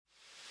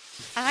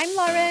I'm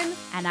Lauren.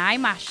 And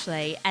I'm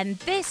Ashley. And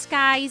this,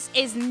 guys,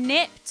 is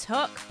Nip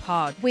Tuck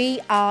Pod. We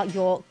are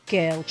your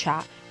girl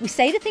chat. We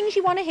say the things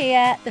you want to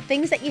hear, the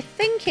things that you're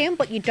thinking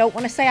but you don't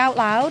want to say out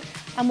loud.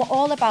 And we're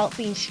all about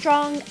being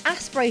strong,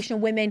 aspirational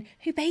women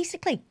who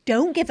basically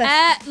don't give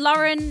a...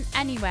 Lauren,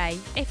 anyway,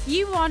 if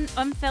you want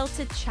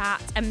unfiltered chat,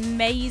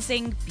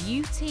 amazing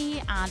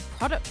beauty and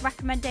product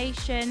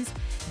recommendations,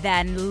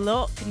 then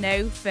look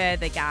no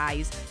further,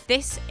 guys.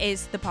 This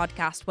is the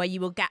podcast where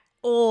you will get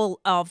all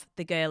of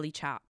the girly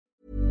chat.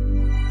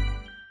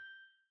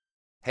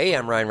 Hey,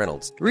 I'm Ryan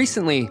Reynolds.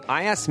 Recently,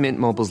 I asked Mint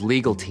Mobile's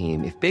legal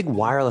team if big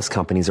wireless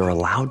companies are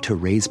allowed to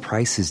raise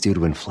prices due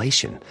to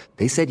inflation.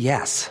 They said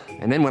yes.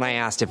 And then when I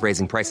asked if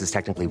raising prices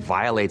technically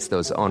violates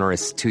those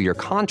onerous two-year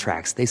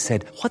contracts, they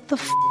said, "What the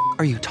f***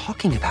 are you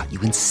talking about, you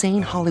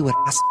insane Hollywood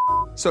ass?"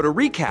 So to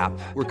recap,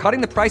 we're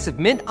cutting the price of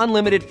Mint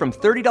Unlimited from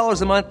 $30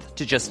 a month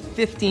to just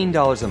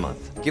 $15 a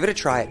month. Give it a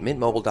try at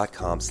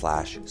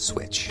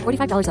mintmobile.com/switch.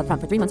 $45 up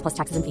front for 3 months plus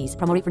taxes and fees.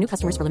 Promo rate for new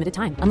customers for limited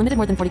time. Unlimited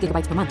more than 40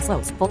 gigabytes per month.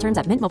 Slows full terms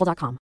at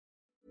mintmobile.com.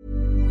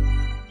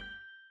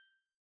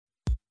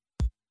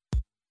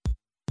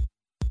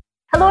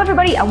 Hello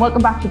everybody and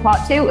welcome back to part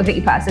 2 of Vicky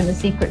Patterson The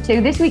Secret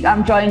 2. This week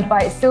I'm joined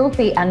by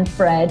Sophie and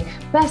Fred,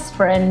 best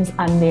friends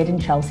and Made in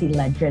Chelsea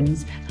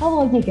legends.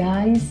 How are you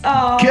guys?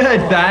 Oh.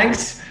 Good,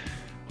 thanks.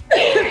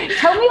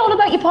 Tell me all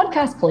about your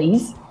podcast,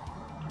 please.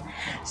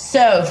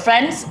 So,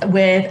 Friends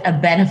with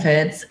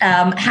Benefits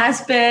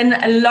has been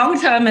a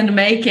long time in the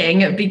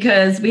making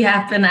because we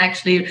have been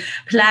actually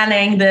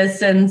planning this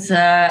since...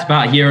 it's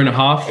about a year and a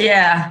half.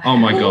 Yeah. Oh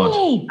my God.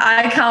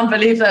 I can't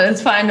believe that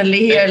it's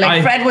finally here.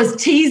 Fred was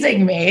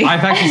teasing me.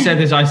 I've actually said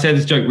this. I said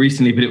this joke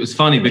recently, but it was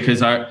funny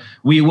because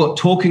we were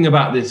talking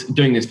about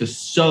doing this for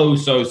so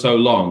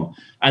long.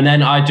 And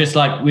then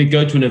we'd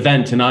go to an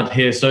event and I'd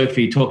hear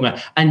Sophie talking about,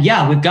 and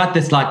yeah, we've got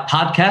this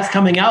podcast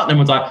coming out. And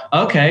everyone's like,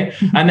 okay.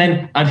 And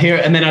then I'd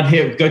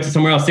hear, go to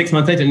somewhere else 6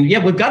 months later. And yeah,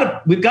 we've got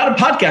a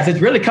podcast. It's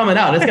really coming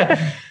out. Let's go.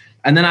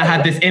 And then I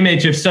had this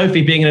image of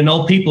Sophie being in an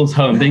old people's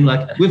home being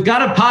like, we've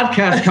got a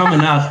podcast coming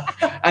out.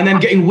 And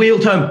then getting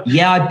wheeled home.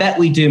 Yeah, I bet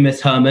we do,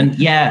 Miss Herman.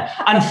 Yeah.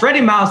 And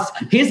Freddie Mouse,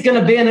 he's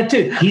going to be in it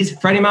too.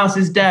 Freddie Mouse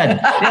is dead.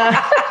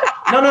 Yeah.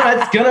 No,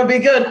 it's going to be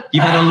good.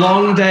 You've had a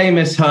long day,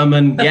 Miss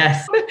Herman.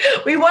 Yes.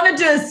 We want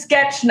to do a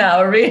sketch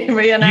now,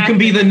 reenact. You can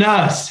be the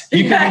nurse.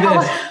 You can be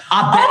this.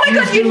 Oh my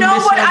God, you know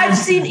what I've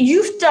seen?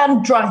 You've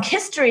done Drunk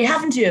History,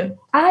 haven't you?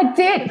 I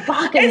did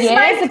fucking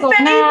years ago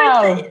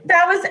now.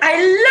 I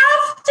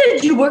loved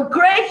it. You were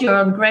great.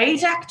 You're a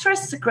great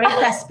actress, a great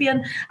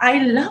thespian. I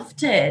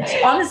loved it.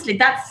 Honestly,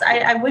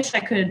 I wish I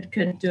could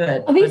do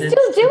it. Are they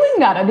still doing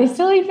that? Are they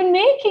still even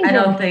making it? I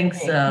don't think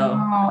so.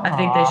 Oh, I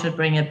think they should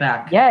bring it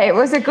back. Yeah, it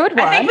was a good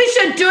one. I think we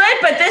should do it,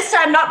 but this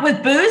time not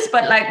with booze,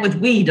 but like with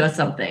weed or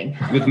something.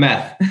 With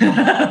meth.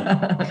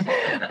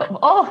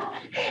 Oh,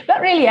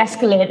 that really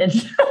escalated.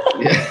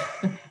 Yeah.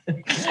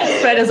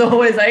 Fred is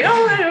always like,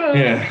 oh.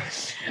 Yeah.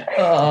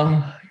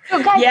 Oh.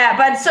 Yeah,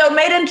 but so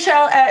Made in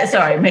Chelsea.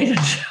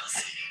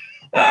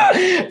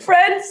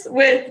 Friends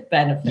with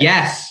Benefits.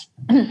 Yes.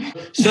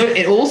 So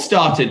it all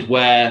started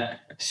where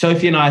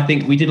Sophie and I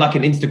think we did like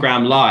an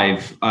Instagram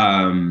live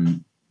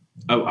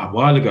a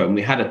while ago, and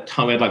we had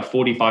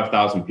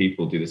 45,000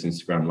 people do this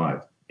Instagram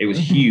live. It was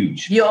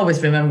huge. You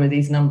always remember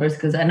these numbers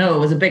because I know it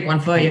was a big one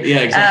for you. Yeah,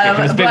 exactly. It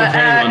was a big one for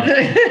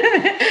everyone.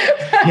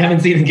 You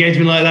haven't seen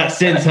engagement like that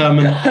since,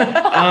 Herman.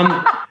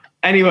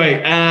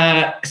 Anyway,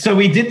 so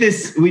we did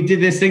this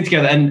thing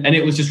together, and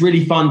it was just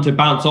really fun to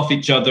bounce off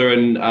each other.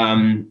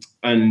 And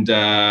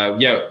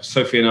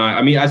Sophie and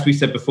I mean, as we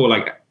said before,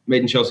 like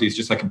Made in Chelsea is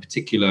just like a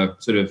particular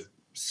sort of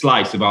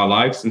slice of our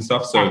lives and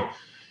stuff. So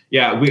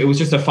yeah, it was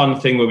just a fun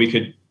thing where we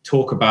could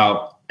talk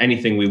about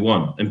anything we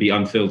want and be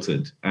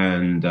unfiltered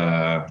and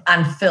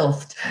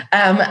unfilthed,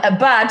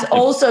 but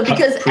also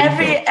because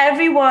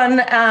everyone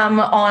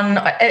on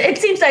it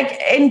seems like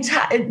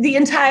the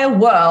entire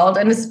world,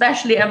 and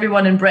especially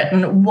everyone in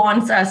Britain,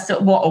 wanted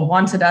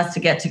us to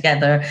get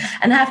together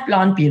and have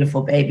blonde,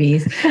 beautiful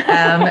babies.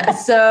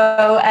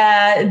 So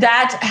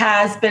that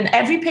has been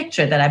every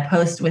picture that I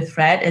post with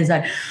Fred is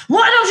like,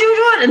 why don't you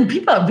do it? And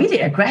people are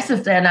really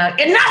aggressive there now.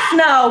 Enough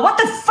now! What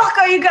the fuck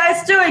are you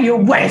guys doing? You're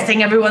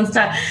wasting everyone's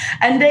time.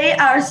 And they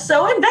are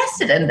so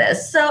invested in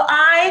this. So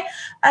I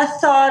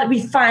thought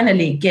we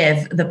finally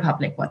give the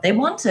public what they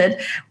wanted,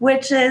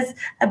 which is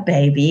a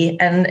baby.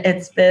 And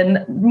it's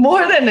been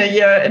more than a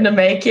year in the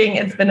making.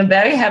 It's been a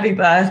very heavy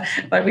birth,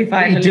 but we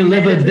finally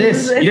delivered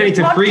this. You don't need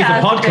to freeze a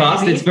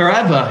podcast. Baby. It's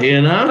forever,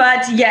 you know?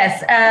 But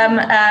yes,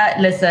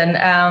 listen,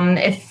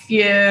 if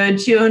you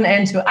tune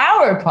into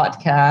our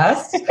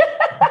podcast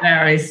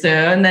very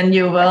soon, then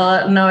you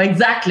will know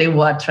exactly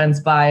what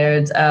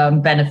transpired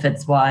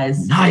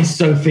benefits-wise. Nice,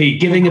 Sophie,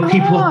 giving the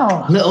people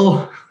a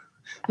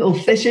Little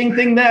fishing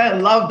thing there.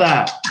 Love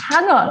that.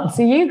 Hang on.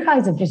 So you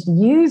guys have just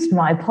used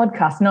my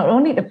podcast not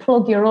only to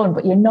plug your own,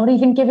 but you're not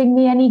even giving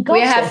me any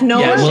gossip. We have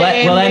no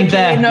shame. We'll end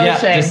there. No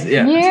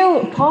shame.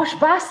 You posh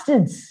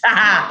bastards.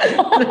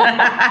 No,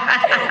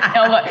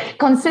 but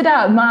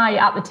consider my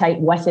appetite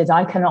whetted.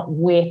 I cannot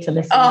wait to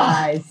listen,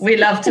 guys. We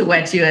love to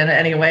wet you in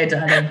any way,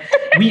 darling.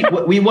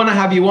 We want to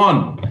have you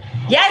on.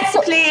 Yes,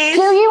 please.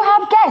 Do you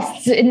have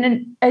guests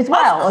as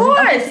well? Of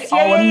course.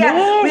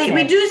 Yeah.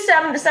 We do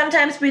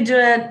sometimes we do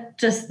it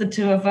just the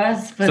two of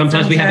us. But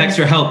sometimes we have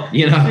extra help,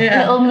 you know.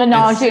 Yeah. Little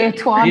menage a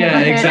trois. Yeah,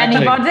 exactly.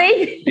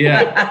 Anybody?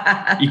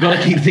 Yeah. You got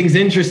to keep things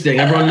interesting.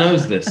 Everyone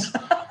knows this.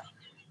 A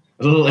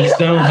little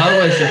external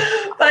help.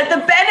 But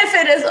the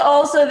benefit is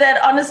also that,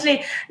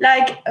 honestly,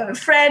 like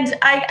Fred,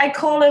 I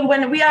call him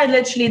when we are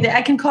literally there.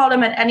 I can call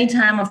him at any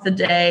time of the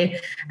day.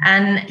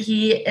 And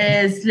he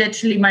is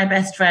literally my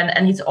best friend.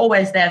 And he's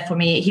always there for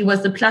me. He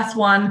was the plus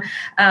one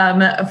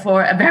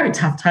for a very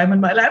tough time in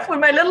my life when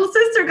my little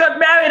sister got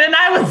married and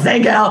I was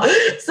single.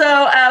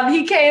 So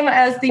he came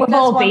as the We've plus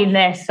all one. been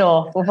there,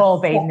 so we've all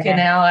been there.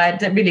 Now, I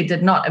really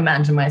did not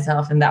imagine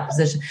myself in that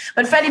position.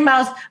 But Freddie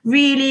Mouse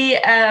really,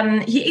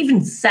 he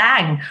even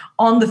sang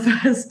on the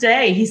first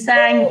day. He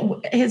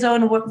sang his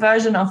own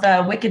version of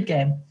the Wicked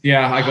game.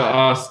 Yeah, I got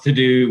asked to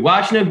do. Well,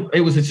 actually, no,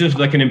 it was just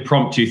like an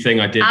impromptu thing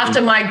I did after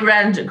my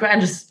grand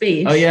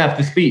speech. Oh yeah,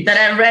 the speech that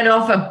I read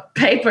off a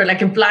paper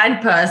like a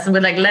blind person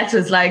with like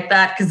letters like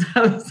that because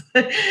I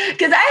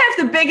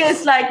have the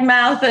biggest like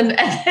mouth and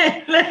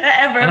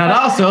ever. And I'd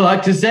also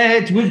like to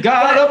say we've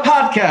got a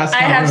podcast.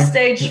 I have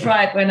stage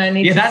fright when I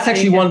need. Yeah, to that's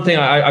actually one thing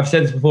I've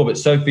said this before, but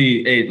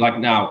Sophie, like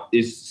now,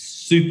 is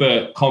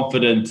super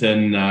confident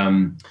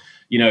and.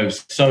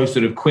 So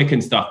sort of quick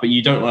and stuff, but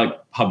you don't like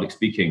public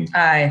speaking.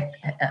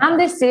 I'm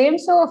the same.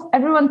 So if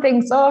everyone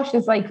thinks,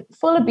 she's like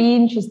full of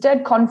beans, she's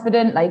dead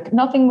confident, like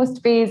nothing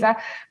must faze her.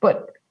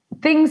 But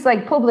things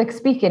like public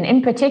speaking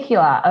in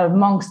particular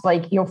amongst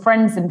like your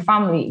friends and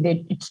family,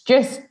 it's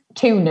just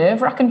too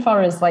nerve-wracking for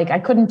us. Like I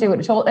couldn't do it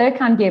at all.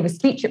 Erkan gave a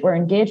speech at our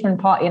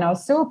engagement party and I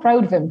was so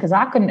proud of him because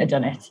I couldn't have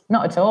done it.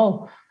 Not at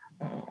all.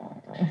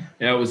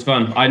 Yeah, it was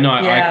fun. I know.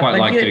 I quite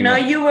like doing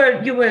that. You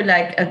were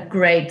like a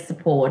great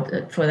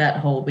support for that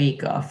whole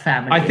week of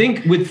family. I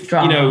think with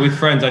drama. With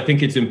friends, I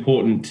think it's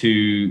important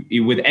to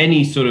with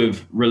any sort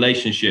of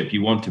relationship,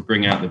 you want to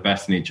bring out the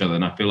best in each other,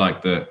 and I feel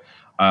like that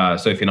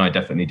Sophie and I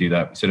definitely do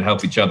that. Sort of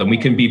help each other, and we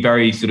can be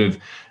very sort of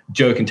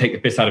joke and take the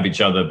piss out of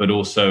each other, but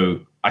also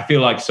I feel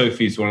like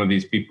Sophie's one of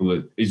these people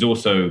that is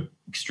also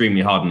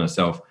extremely hard on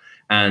herself.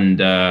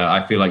 And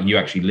I feel like you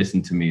actually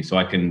listen to me, so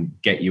I can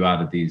get you out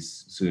of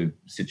these sort of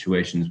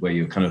situations where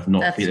you're kind of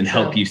not feeling, and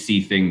help you see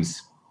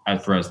things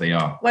as they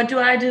are. What do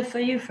I do for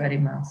you, Freddie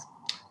Mouse?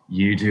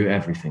 You do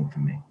everything for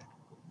me.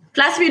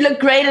 Plus, we look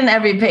great in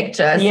every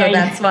picture, so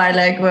that's why,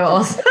 like, we're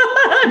also.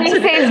 This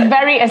is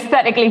very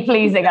aesthetically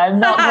pleasing. I'm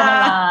not gonna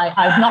lie.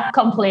 I've not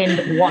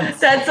complained once.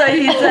 That's why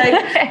he's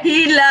like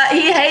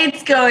he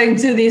hates going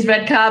to these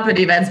red carpet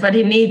events, but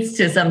he needs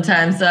to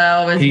sometimes. So I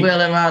always wheel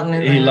him out.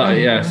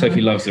 And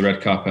Sophie loves the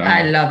red carpet.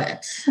 I love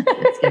it.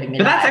 It's getting me.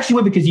 But that's actually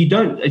weird because you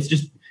don't. It's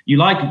just. You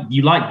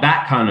like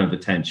that kind of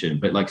attention,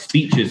 but like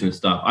speeches and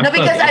stuff. No,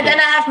 because then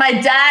I have my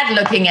dad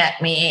looking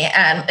at me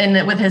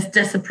and with his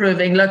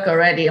disapproving look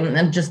already,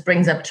 and just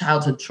brings up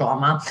childhood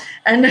trauma,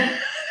 and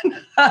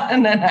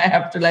and then I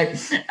have to like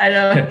I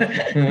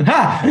don't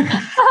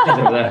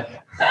know.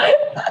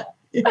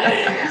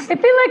 I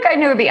feel like I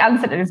know the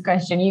answer to this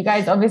question. You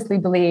guys obviously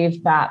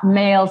believe that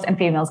males and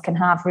females can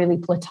have really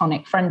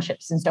platonic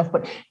friendships and stuff,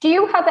 but do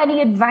you have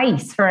any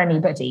advice for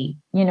anybody,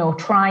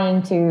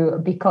 trying to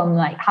become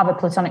have a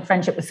platonic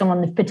friendship with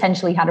someone that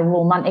potentially had a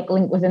romantic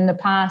link with in the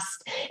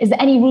past? Is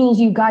there any rules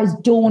you guys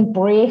don't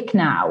break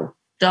now?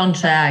 Don't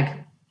shag.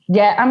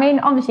 Yeah, I mean,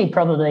 obviously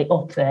probably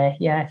up there,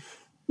 yeah.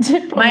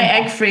 My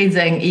egg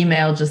freezing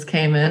email just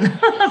came in.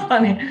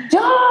 Funny.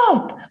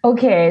 Stop!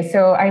 Okay,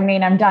 so I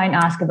mean, I'm dying to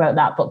ask about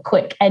that, but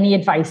quick, any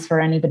advice for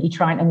anybody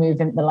trying to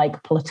move into the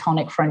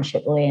platonic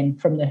friendship lane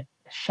from the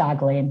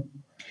shag lane?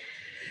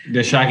 The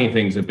shagging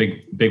thing's a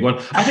big one.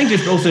 I think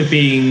just also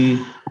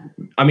being.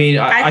 I mean,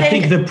 I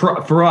think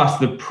for us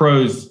the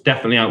pros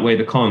definitely outweigh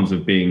the cons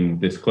of being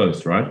this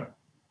close, right?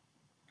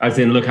 For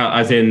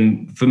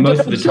most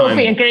of the time.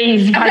 Sophie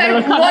agrees.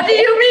 What do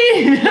you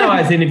mean? No,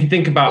 as in, if you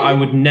think about, I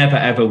would never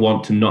ever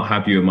want to not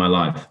have you in my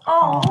life.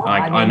 Oh,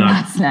 I know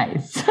that's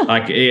nice.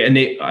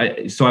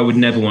 So I would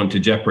never want to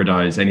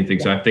jeopardize anything.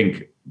 So I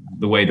think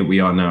the way that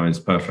we are now is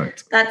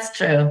perfect. That's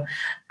true.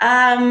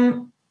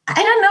 I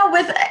don't know.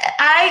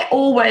 I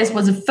always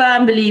was a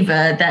firm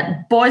believer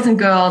that boys and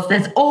girls,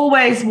 there's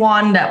always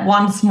one that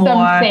wants more.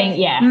 Something,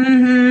 yeah.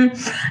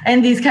 Mm-hmm.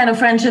 And these kind of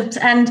friendships.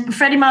 And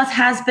Freddie Mouse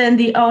has been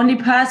the only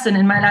person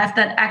in my life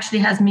that actually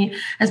has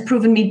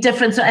proven me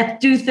different. So I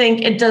do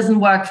think it doesn't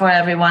work for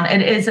everyone.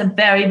 It is a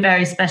very,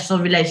 very special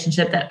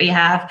relationship that we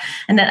have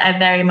and that I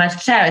very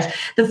much cherish.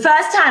 The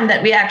first time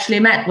that we actually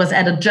met was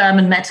at a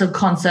German metal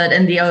concert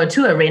in the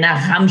O2 Arena,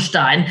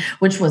 Rammstein,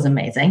 which was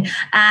amazing.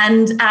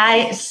 And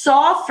I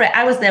saw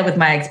I was there with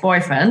my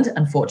ex-boyfriend,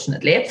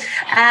 unfortunately.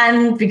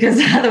 And because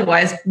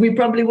otherwise we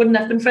probably wouldn't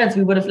have been friends.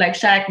 We would have like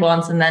shagged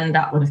once and then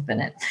that would have been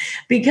it.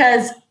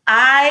 Because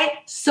I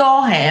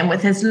saw him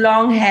with his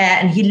long hair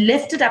and he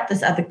lifted up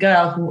this other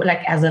girl who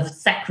like as a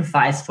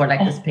sacrifice for like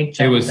this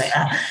picture. It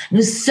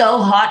was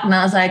so hot. And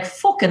I was like,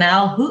 fucking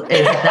hell, who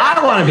is that?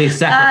 I want to be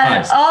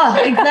sacrificed.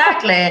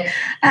 Exactly.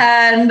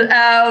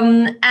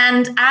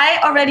 And I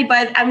already,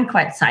 I'm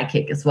quite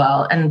psychic as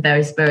well and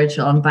very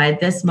spiritual. And by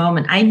this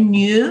moment, I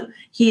knew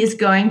he is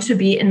going to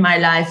be in my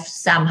life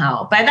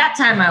somehow. By that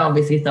time, I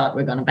obviously thought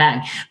we're going to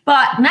bang.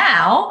 But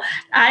now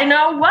I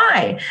know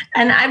why.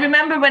 And I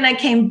remember when I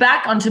came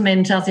back onto Mint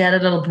and Chelsea, I had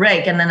a little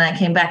break. And then I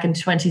came back in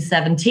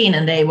 2017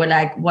 and they were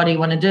like, what do you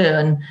want to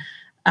do?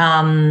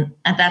 And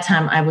at that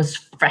time, I was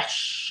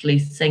freshly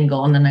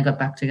single. And then I got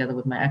back together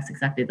with my ex.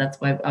 Exactly. That's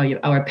why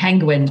our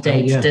penguin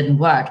date didn't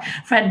work.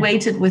 Fred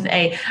waited with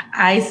a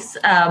ice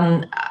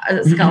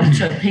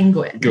sculpture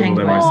penguin.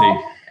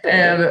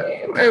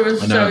 It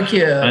was so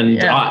cute. And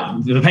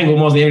the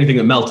penguin was the only thing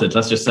that melted.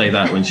 Let's just say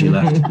that when she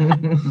left.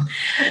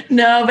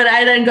 No, but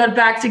I then got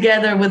back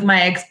together with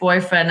my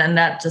ex-boyfriend and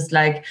that just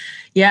like,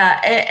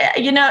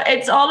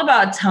 it's all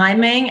about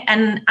timing.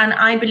 And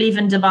I believe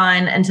in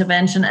divine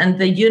intervention and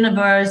the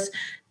universe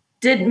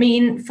did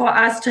mean for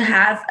us to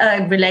have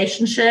a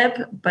relationship,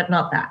 but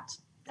not that.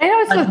 I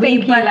also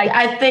think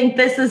I think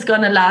this is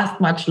going to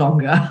last much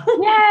longer.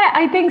 Yeah,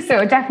 I think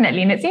so,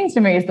 definitely. And it seems to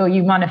me as though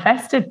you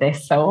manifested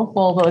this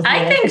all those years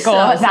I think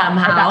ago, so,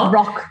 somehow. That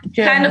rock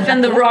journey. Kind of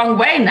in the wrong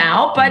way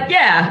now, but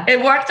yeah,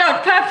 it worked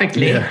out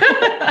perfectly. Yeah.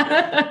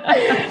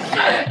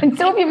 And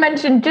so you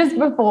mentioned just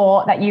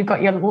before that you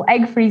got your little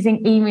egg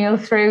freezing email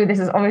through. This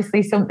is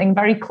obviously something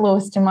very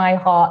close to my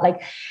heart.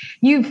 Like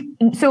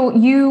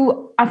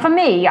for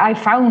me, I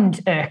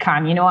found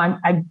Erkan,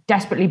 I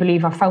desperately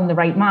believe I found the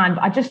right man,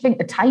 but I just think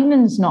the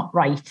timing's not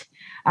right.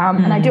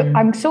 And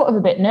I'm sort of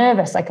a bit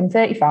nervous. Like I'm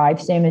 35,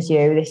 same as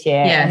you this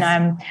year. Yes.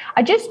 And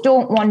I just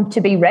don't want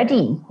to be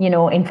ready,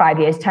 in 5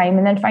 years' time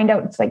and then find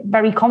out it's like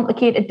very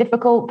complicated,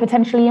 difficult,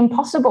 potentially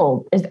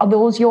impossible. Are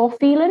those your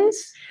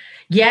feelings?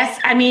 Yes.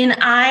 I mean,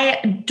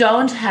 I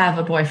don't have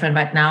a boyfriend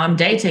right now. I'm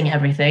dating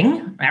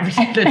everything,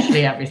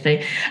 literally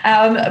everything.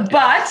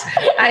 But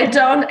I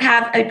don't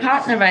have a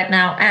partner right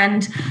now.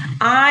 And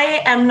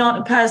I am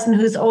not a person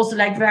who's also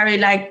like very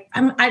like,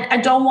 I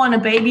don't want a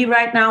baby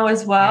right now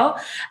as well.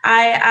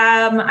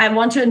 I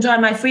want to enjoy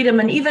my freedom.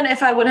 And even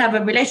if I would have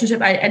a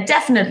relationship, I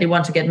definitely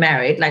want to get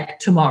married like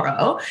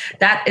tomorrow.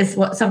 That is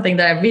something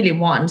that I really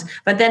want.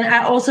 But then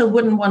I also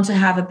wouldn't want to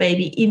have a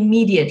baby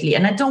immediately.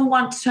 And I don't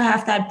want to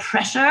have that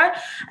pressure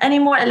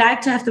anymore. I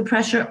like to have the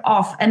pressure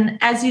off. And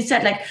as you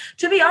said, like,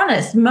 to be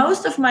honest,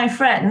 most of my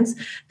friends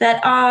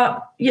that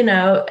are,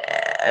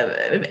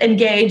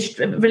 engaged,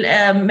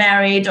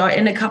 married or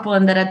in a couple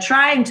and that are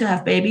trying to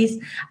have babies,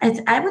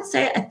 I would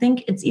say, I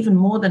think it's even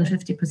more than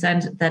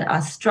 50% that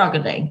are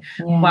struggling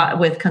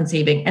with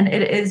conceiving. And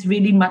it is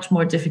really much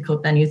more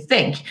difficult than you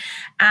think.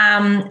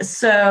 And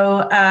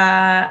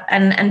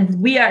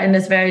we are in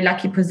this very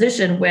lucky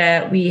position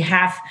where we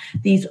have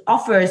these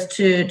offers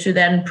to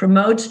then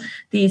promote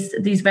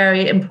these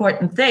very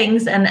important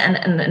things and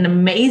an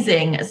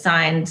amazing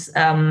science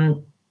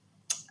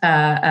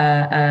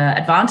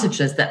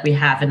advantages that we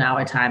have in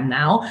our time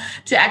now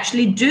to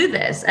actually do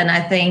this. And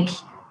I think,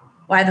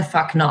 why the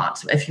fuck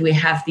not? If we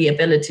have the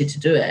ability to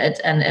do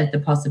it and if the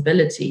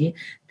possibility,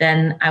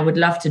 then I would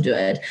love to do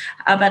it.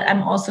 But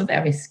I'm also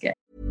very scared.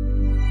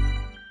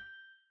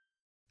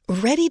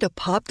 Ready to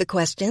pop the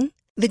question?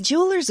 The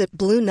jewelers at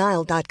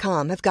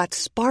BlueNile.com have got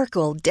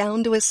sparkle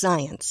down to a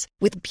science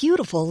with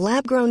beautiful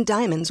lab-grown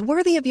diamonds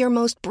worthy of your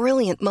most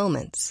brilliant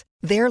moments.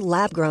 Their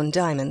lab-grown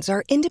diamonds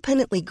are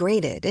independently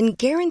graded and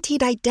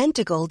guaranteed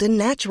identical to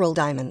natural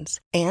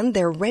diamonds. And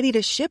they're ready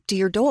to ship to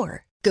your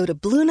door. Go to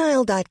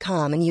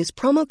BlueNile.com and use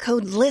promo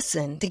code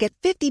LISTEN to get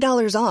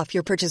 $50 off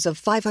your purchase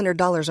of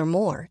 $500 or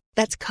more.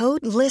 That's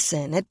code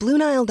LISTEN at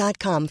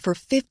BlueNile.com for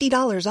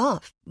 $50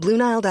 off.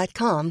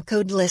 BlueNile.com,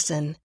 code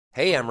LISTEN.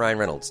 Hey, I'm Ryan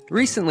Reynolds.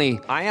 Recently,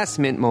 I asked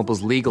Mint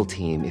Mobile's legal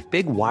team if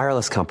big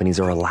wireless companies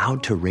are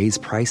allowed to raise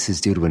prices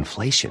due to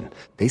inflation.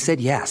 They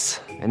said yes.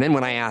 And then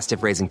when I asked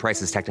if raising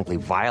prices technically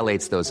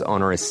violates those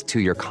onerous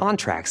 2-year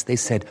contracts, they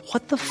said,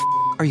 "What the f***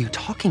 are you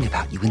talking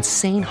about, you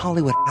insane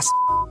Hollywood ass f-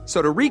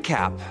 So to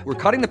recap, we're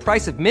cutting the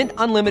price of Mint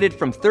Unlimited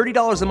from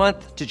 $30 a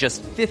month to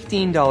just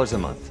 $15 a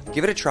month.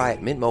 Give it a try at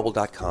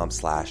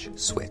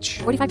mintmobile.com/switch.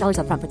 $45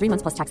 up front for 3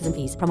 months plus taxes and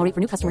fees. Promo rate for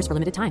new customers for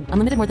limited time.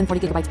 Unlimited more than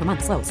 40 gigabytes per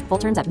month. Slows full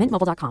terms at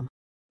mintmobile.com.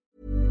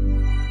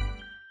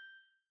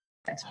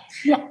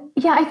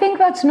 Yeah, I think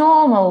that's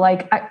normal.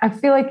 Like, I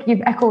feel like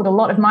you've echoed a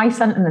lot of my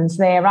sentiments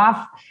there.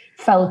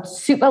 felt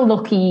super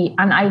lucky,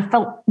 and I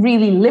felt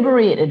really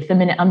liberated the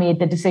minute I made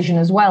the decision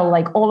as well.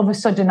 Like all of a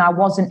sudden I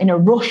wasn't in a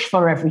rush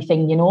for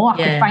everything, you know. I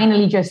could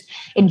finally just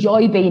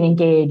enjoy being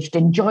engaged,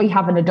 enjoy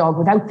having a dog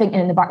without thinking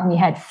in the back of my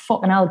head,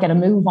 fucking hell, get a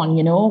move on,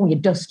 you know, with your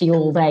dusty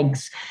old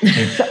eggs.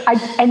 Sounds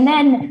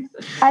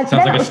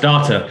like a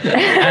starter.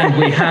 And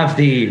we have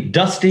the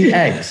dusty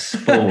eggs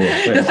for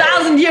the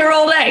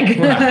 1,000-year-old egg.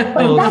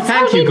 Well,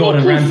 thank you,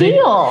 Gordon Ramsay.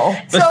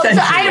 So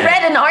I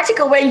read an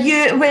article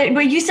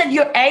where you said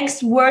your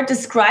eggs were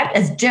described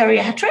as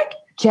geriatric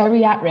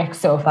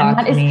so far.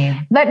 That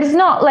is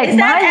not like is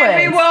my that words.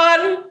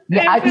 Everyone?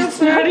 Yeah,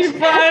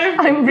 35.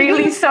 I'm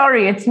really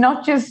sorry. It's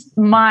not just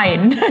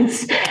mine.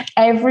 It's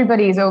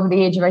everybody's over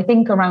the age of, I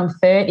think, around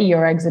 30.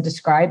 Your eggs are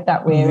described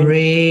that way.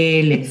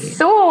 Really? It's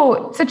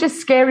such a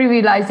scary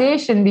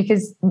realization,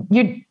 because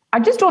I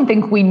just don't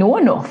think we know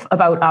enough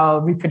about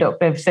our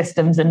reproductive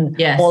systems and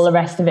all the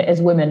rest of it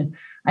as women.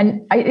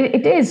 And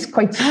it is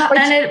quite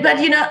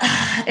but you know,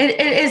 it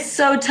is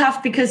so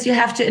tough, because you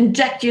have to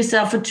inject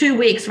yourself for 2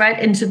 weeks right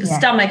into the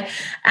stomach.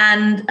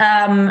 And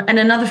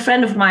another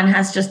friend of mine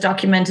has just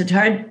documented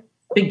her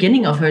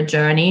beginning of her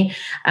journey.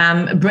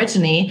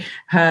 Brittany,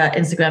 her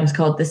Instagram is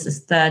called This Is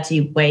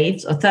 30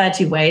 Waves or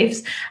 30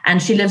 Waves.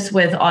 And she lives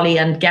with Ollie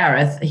and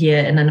Gareth here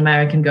in An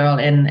American Girl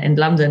in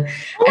London.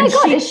 Oh my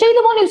God, is she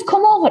the one who's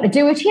come over to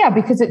do it here?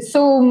 Because it's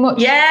so much.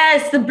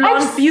 Yes, the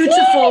blonde,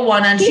 beautiful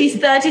one. And she's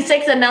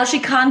 36 and now she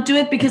can't do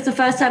it because the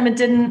first time it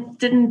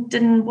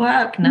didn't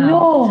work now.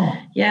 No.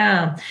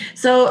 Yeah.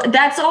 So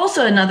that's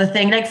also another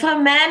thing. Like for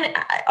men,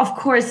 of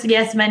course,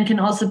 yes, men can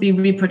also be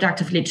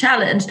reproductively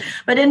challenged.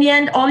 But in the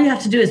end, all you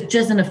have to do is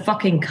jizz in a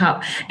fucking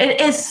cup.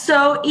 It is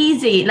so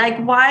easy. Like,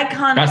 why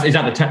can't... Is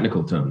that the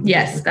technical term?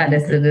 Yes, that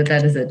is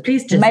it.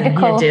 Please jizz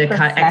medical in here, dear.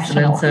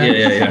 Excellent, sir.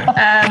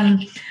 Yeah.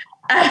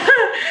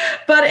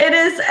 But it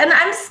is, and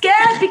I'm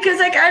scared because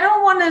like I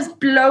don't want to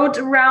bloat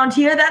around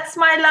here. That's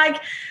my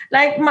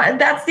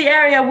that's the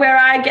area where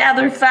I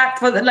gather fact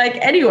for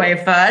anyway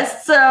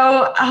first.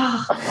 So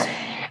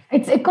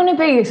it's going to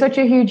be such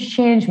a huge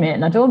change, mate.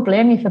 And I don't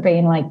blame you for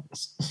being like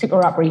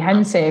super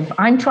apprehensive.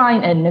 I'm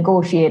trying to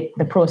negotiate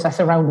the process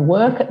around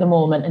work at the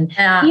moment, and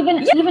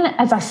even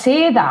as I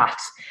say that,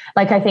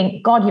 like, I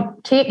think, God, you're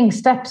taking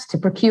steps to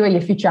procure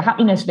your future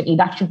happiness, Vicky.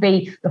 That should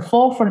be the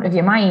forefront of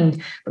your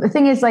mind. But the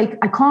thing is, like,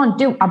 I can't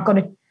do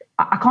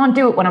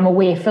it when I'm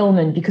away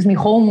filming because my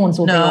hormones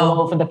will be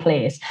all over the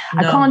place.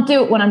 No. I can't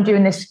do it when I'm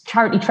doing this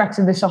charity treks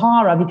in the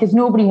Sahara because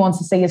nobody wants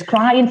to see us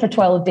crying for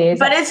 12 days.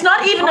 But it's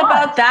not even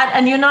about that.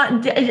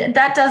 And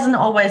that doesn't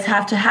always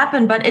have to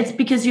happen, but it's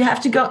because you have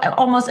to go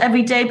almost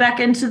every day back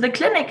into the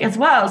clinic as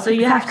well. So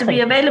you have to be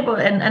available.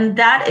 And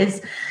that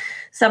is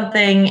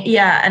something,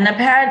 and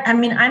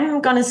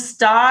I'm going to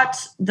start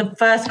the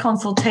first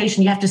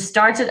consultation. You have to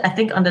start it, I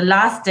think, on the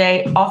last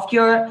day of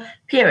your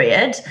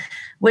period,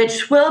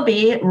 which will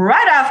be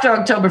right after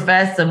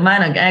Oktoberfest. So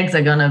mine eggs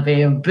are going to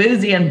be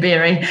boozy and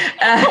beery.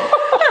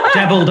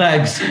 Deviled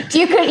eggs.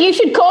 You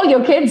should call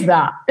your kids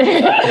that. Boozy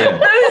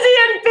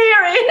and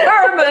beery,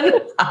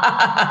 Herman.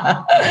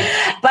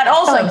 But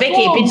also,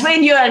 Vicky,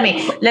 between you and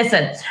me,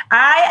 listen,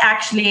 I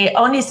actually,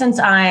 only since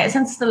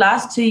the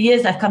last 2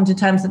 years, I've come to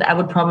terms that I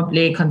would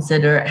probably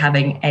consider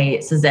having a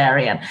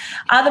cesarean.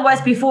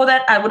 Otherwise, before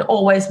that, I would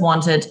always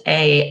wanted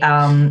a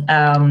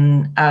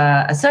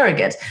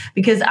surrogate,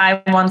 because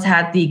I once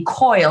had the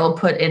coil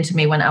put into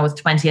me when I was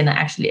 20 and I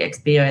actually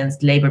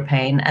experienced labor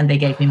pain and they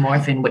gave me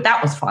morphine.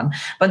 That was fun.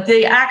 But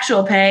the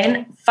actual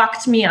pain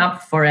fucked me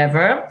up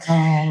forever.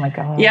 Oh my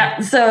God. Yeah.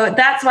 So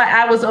that's why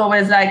I was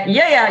always like,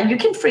 you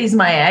can freeze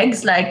my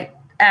eggs, like,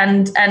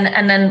 and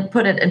then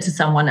put it into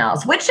someone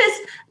else, which is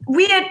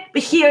weird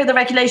here, the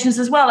regulations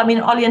as well. I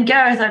mean, Ollie and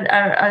Gareth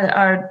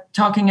are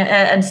talking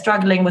and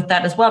struggling with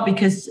that as well,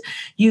 because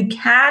you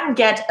can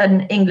get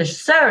an English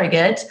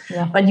surrogate,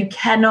 but you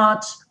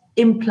cannot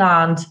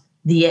implant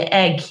the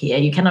egg here.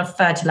 You cannot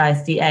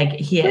fertilize the egg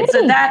here. Really?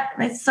 So that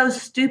is so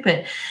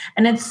stupid.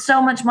 And it's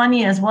so much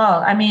money as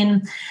well. I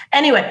mean,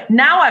 anyway,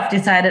 now I've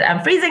decided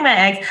I'm freezing my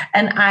eggs,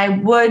 and I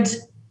would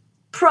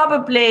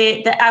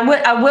probably,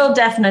 I will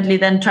definitely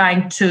then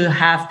trying to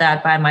have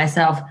that by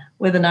myself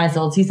with a nice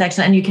old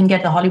C-section. And you can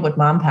get the Hollywood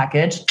Mom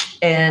package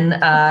in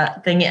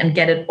thingy and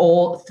get it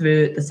all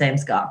through the same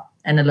scar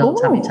and a little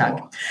tummy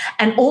tuck.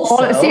 And also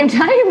all at the same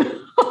time.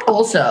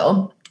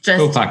 Also,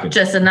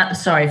 just another.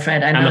 Sorry,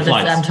 Fred. I know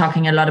I'm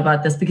talking a lot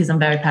about this because I'm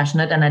very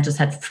passionate, and I just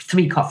had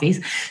 3 coffees.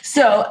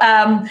 So,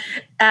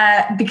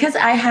 because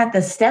I had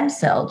the stem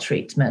cell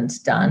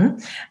treatment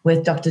done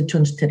with Dr.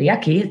 Tunç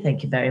Tiryaki,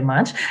 thank you very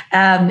much.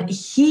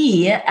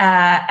 He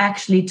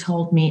actually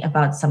told me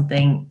about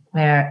something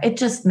where it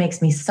just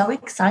makes me so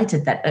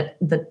excited that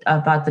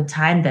about the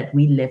time that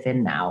we live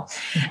in now.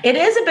 It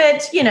is a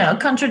bit,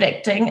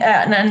 contradicting,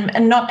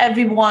 and not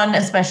everyone,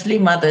 especially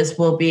mothers,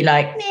 will be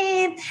like,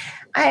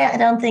 I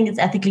don't think it's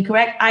ethically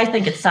correct. I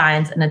think it's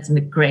science, and it's a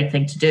great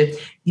thing to do.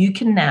 You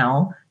can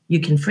now You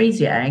can freeze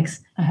your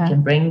eggs. You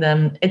can bring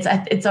them.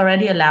 It's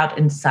already allowed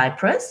in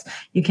Cyprus.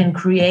 You can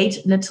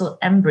create little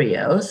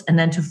embryos, and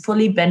then to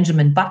fully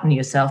Benjamin Button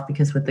yourself,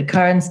 because with the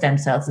current stem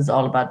cells, it's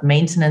all about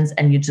maintenance,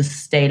 and you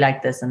just stay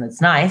like this, and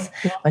it's nice.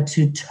 Yeah. But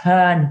to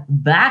turn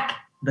back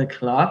the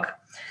clock,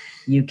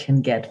 you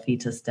can get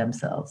fetus stem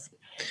cells.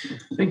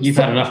 I think you've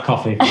had enough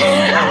coffee. Just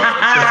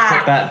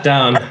put that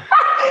down.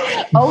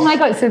 Oh my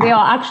God. So they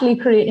are actually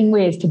creating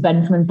ways to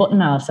Benjamin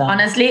Button ourselves.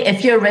 Honestly,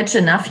 if you're rich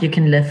enough, you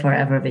can live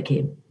forever,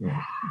 Vicky.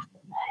 Yeah.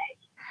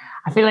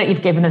 I feel like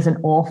you've given us an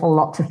awful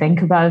lot to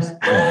think about.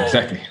 Yeah,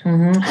 exactly.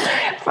 Fred,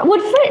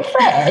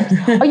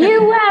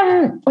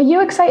 are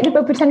you excited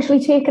about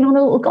potentially taking on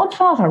a little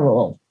Godfather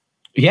role?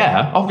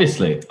 Yeah,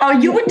 obviously. Oh,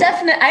 you would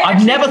definitely.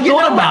 I've never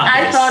thought about this.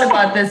 I thought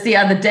about this the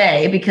other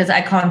day because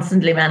I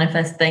constantly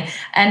manifest things,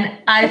 and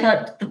I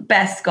thought the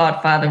best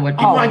Godfather would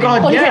be. Oh my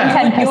God!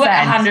 110%. You would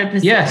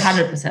 100%. Yes,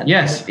 100%.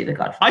 Yes, would be the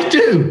Godfather. I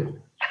do.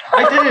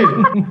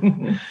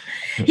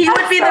 He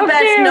would be the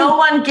best. Cute. No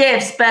one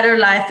gives better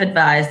life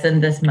advice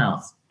than this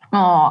mouse.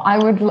 Oh, I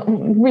would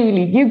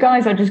really. You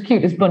guys are just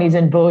cute as bunnies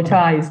in bow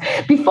ties.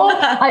 Before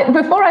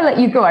I let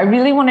you go, I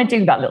really want to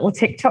do that little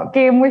TikTok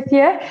game with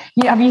you.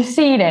 Have you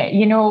seen it?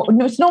 You know,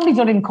 it's normally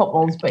done in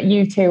couples, but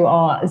you two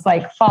are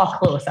far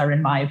closer,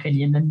 in my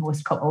opinion, than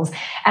most couples.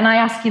 And I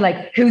ask you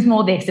who's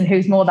more this and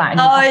who's more that. And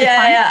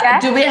yeah.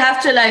 Do we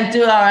have to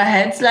do our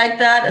heads like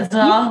that as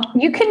well?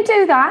 You can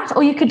do that,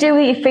 or you could do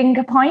your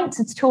finger points.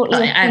 It's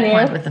totally. I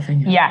point with the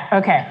finger. Yeah.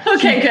 Okay.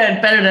 Okay.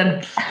 Good. Better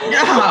than.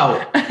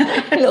 Wow.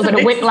 A little bit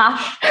of whiplash.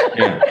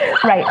 Yeah.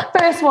 Right.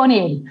 First one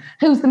in.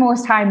 Who's the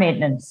most high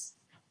maintenance?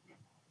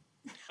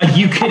 Are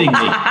you kidding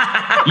me?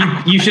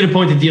 You should have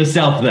pointed to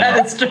yourself there.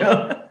 That's true.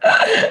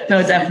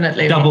 No,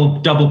 definitely.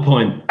 Double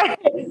point.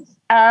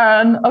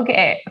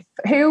 Okay.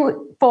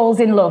 Who falls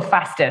in love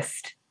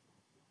fastest?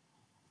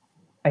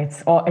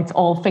 It's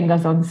all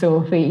fingers on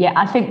Sophie. Yeah,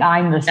 I think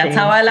I'm the same. That's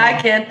how I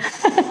like it.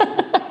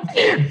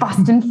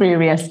 Fast and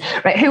furious.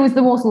 Right. Who is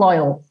the most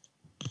loyal?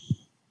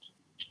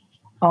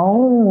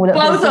 Oh,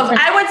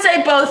 I would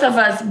say both of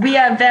us. We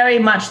are very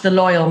much the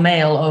loyal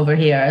male over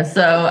here.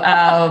 So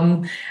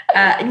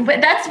but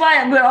that's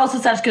why we're also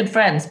such good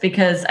friends,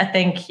 because I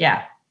think,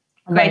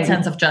 great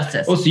sense of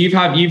justice. Also, you've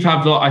had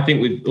I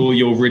think with all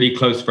your really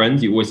close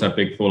friends, you always have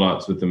big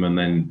fallouts with them,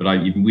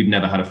 we've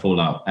never had a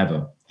fallout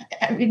ever.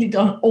 I really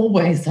don't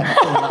always have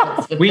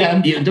fallouts with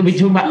them. Do we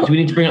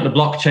need to bring up the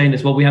blockchain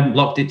as well? We haven't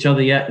blocked each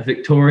other yet,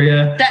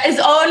 Victoria. That's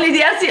the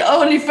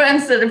only friend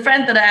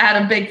that I had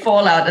a big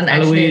fallout, and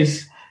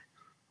Eloise.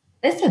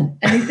 Listen,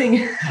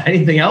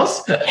 anything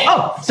else?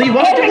 Oh, so you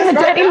want to do the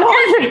dirty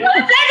laundry? Want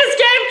to play this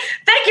game?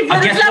 Thank you for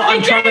this lovely game. I guess what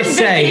I'm trying to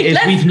say is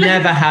we've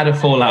never had a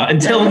fallout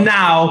until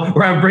now,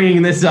 where I'm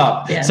bringing this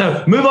up. Yeah.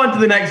 So move on to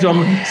the next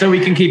one, so we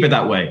can keep it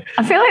that way.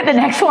 I feel like the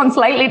next one's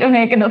likely to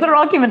make another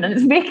argument, and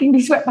it's making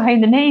me sweat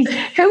behind the knees.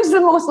 Who's the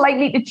most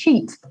likely to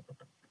cheat?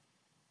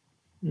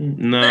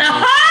 No,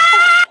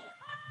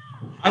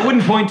 I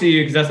wouldn't point to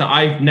you, because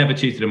I've never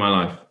cheated in my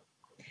life.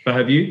 But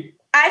have you?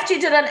 I've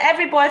cheated on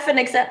every boyfriend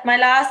except my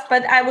last,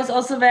 but I was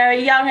also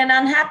very young and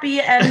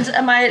unhappy. And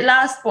my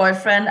last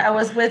boyfriend I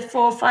was with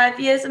for 5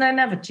 years, and I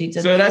never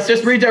cheated. So let's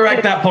just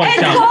redirect that point.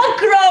 It's called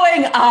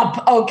growing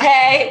up,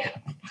 okay?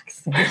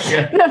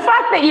 Yeah. The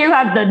fact that you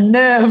had the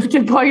nerve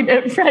to point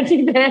at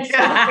Freddie there,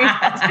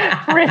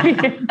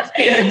 brilliant.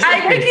 Because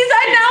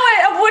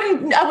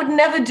I would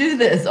never do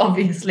this,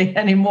 obviously,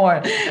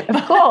 anymore.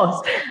 Of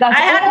course, I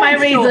had my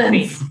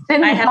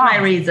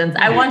reasons.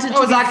 I wanted to. It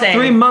was like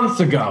 3 months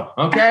ago.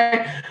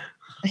 Okay.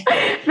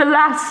 The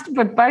last,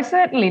 but by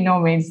certainly no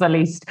means the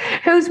least.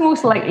 Who's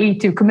most likely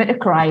to commit a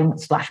crime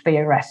 / be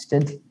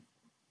arrested?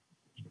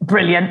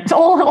 Brilliant.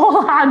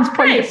 All hands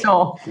pointed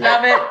off.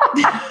 Love it.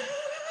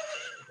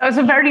 That was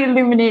a very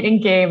illuminating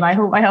game. I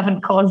hope I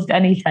haven't caused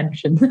any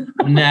tension.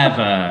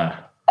 Never.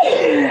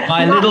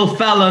 My little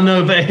felon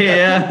over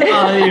here.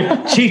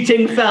 Oh,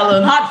 cheating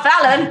felon. Hot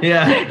felon.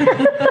 Yeah.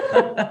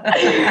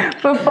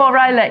 Before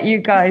I let you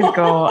guys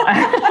go,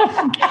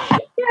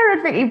 here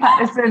at Vicky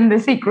Pattison, The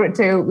Secret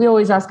To, we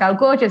always ask our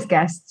gorgeous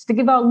guests to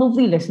give our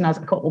lovely listeners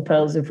a couple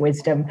pearls of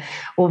wisdom.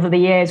 Over the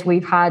years,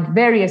 we've had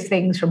various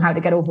things, from how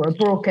to get over a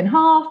broken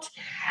heart,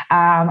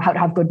 how to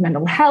have good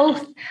mental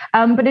health.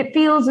 But it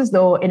feels as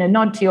though, in a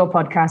nod to your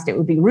podcast, it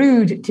would be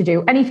rude to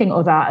do anything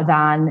other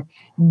than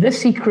The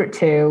Secret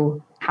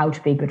To How to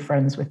Be Good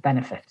Friends with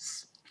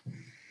Benefits.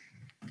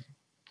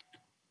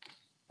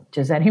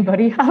 Does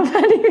anybody have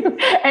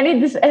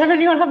does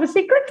anyone have a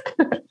secret?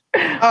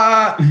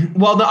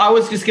 Well, no, I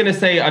was just going to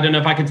say, I don't know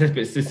if I can say, but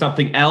it's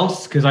something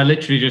else, because I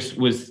literally just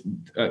was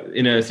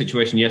in a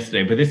situation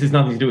yesterday, but this has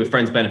nothing to do with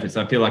friends' benefits.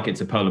 I feel like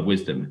it's a pearl of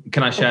wisdom.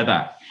 Can I share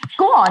that?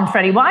 Go on,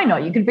 Freddie, why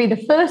not? You could be the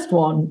first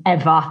one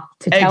ever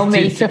to tell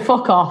me to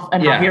fuck off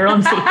and have your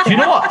own secret. Do you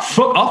know what?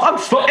 Fuck off. I'm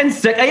fucking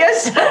sick of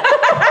this.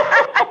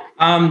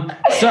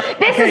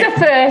 This is a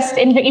first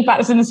in Vicky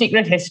Pattison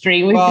Secret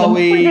history. We've done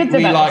hundreds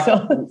of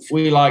episodes.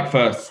 We like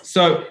first.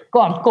 So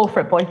go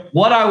for it, boy.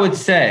 What I would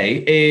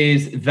say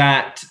is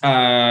that,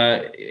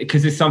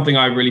 because it's something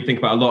I really think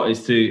about a lot,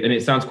 is to, and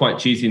it sounds quite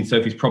cheesy and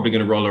Sophie's probably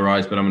going to roll her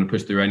eyes, but I'm going to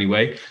push through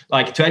anyway.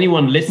 Like, to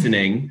anyone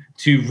listening,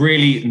 to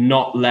really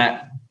not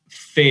let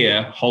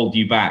fear hold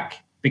you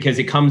back, because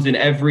it comes in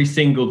every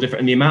single different,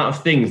 and the amount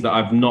of things that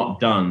I've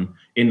not done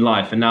in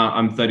life. And now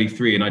I'm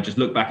 33 and I just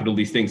look back at all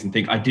these things and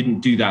think I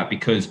didn't do that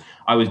because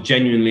I was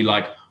genuinely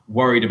like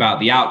worried about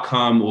the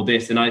outcome or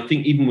this. And I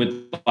think even with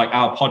like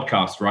our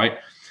podcast, right,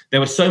 there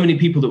were so many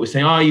people that were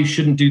saying, oh, you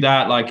shouldn't do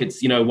that. Like,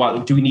 it's, you know,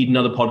 what, do we need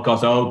another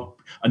podcast? Oh,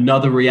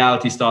 another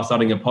reality star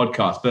starting a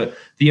podcast. But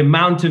the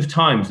amount of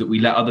times that we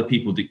let other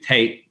people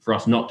dictate for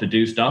us not to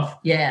do stuff.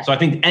 Yeah. So I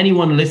think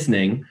anyone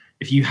listening,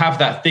 if you have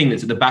that thing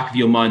that's at the back of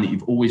your mind that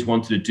you've always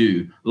wanted to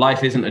do,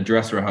 life isn't a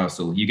dress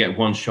rehearsal. You get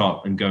one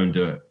shot and go and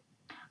do it.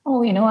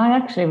 Oh, you know, I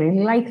actually really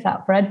like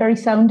that, Fred. Very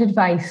sound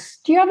advice.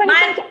 Do you have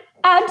anything to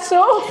add,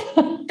 Soph?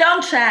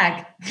 Don't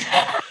shag.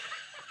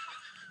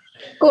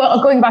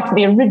 Going back to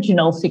the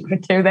original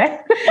Secret 2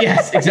 there.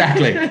 Yes,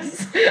 exactly.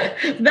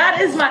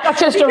 That is my... That's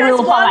just a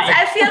real fight.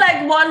 I feel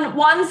like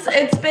once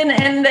it's been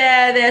in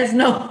there, there's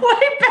no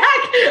way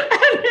back.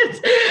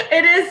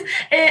 And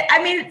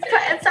I mean,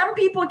 some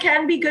people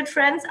can be good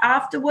friends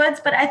afterwards,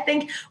 but I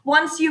think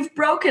once you've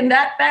broken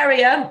that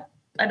barrier...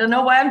 I don't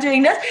know why I'm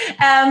doing this.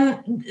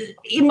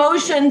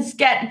 Emotions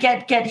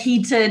get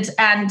heated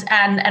and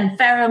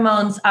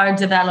pheromones are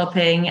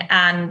developing,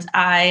 and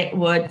I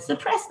would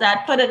suppress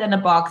that, put it in a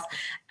box,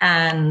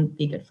 and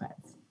be good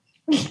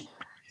friends.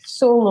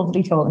 So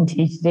lovely talking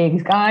to you today,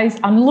 guys,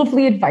 and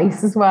lovely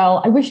advice as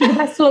well. I wish you the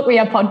best of luck with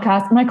your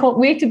podcast, and I can't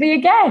wait to be a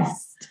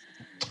guest.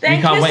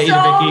 Thank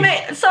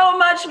you so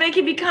much,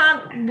 Vicky. We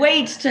can't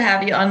wait to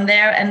have you on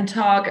there and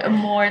talk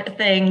more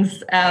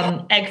things,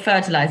 egg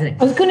fertilizing.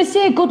 I was going to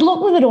say, good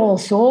luck with it all,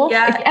 so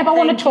if you ever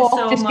want to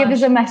talk, just give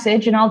us a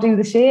message and I'll do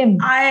the same.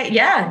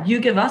 You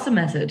give us a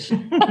message.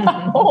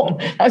 Oh,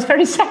 that was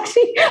very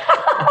sexy.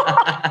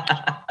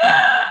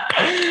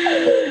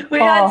 We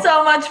had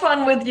so much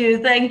fun with you.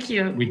 Thank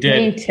you. We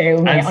did. Me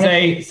too.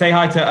 And say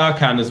hi to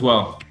Erkan as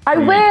well. I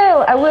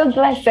will,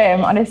 bless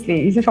him,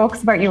 honestly. He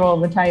talks about you all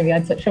the time. He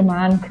had such a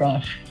man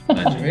crush.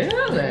 Really?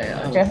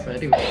 Oh,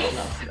 Freddie would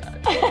love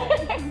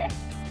that.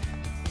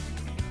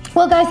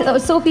 Well, guys, that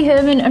was Sophie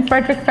Herman and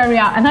Frederick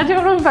Ferrier. And I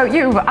don't know about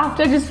you, but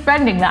after just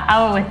spending that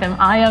hour with them,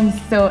 I am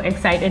so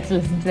excited to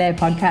listen to their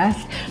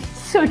podcast.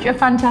 Such a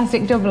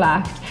fantastic double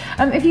act.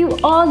 If you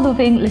are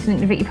loving listening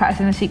to Vicky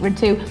Pattison The Secret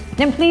 2,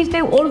 then please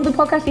do all of the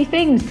podcasty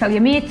things. Tell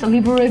your mates,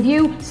 leave a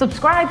review,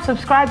 subscribe,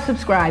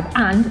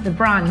 and the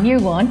brand new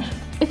one,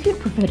 if you'd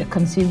prefer to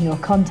consume your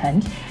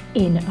content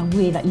in a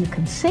way that you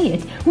can see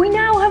it, we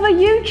now have a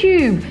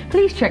YouTube.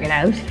 Please check it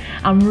out.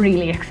 I'm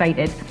really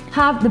excited.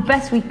 Have the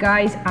best week,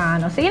 guys,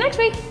 and I'll see you next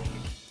week.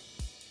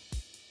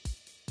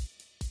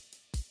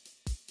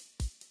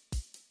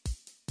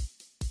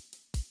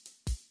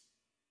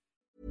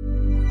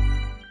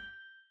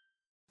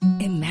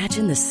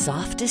 Imagine the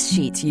softest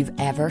sheets you've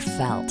ever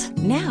felt.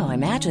 Now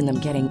imagine them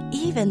getting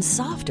even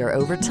softer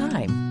over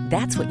time.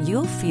 That's what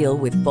you'll feel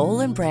with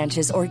Boll &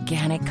 Branch's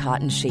organic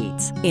cotton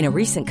sheets. In a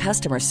recent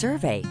customer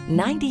survey,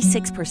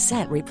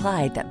 96%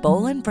 replied that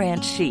Boll &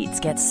 Branch sheets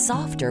get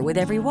softer with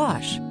every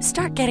wash.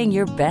 Start getting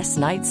your best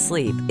night's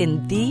sleep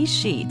in these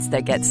sheets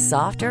that get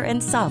softer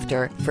and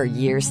softer for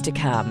years to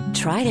come.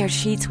 Try their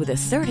sheets with a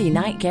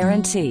 30-night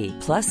guarantee.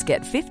 Plus,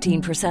 get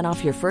 15%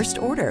 off your first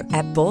order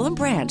at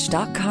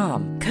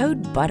bollandbranch.com.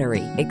 Code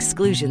BUTTERY.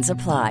 Exclusions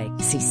apply.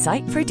 See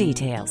site for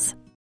details.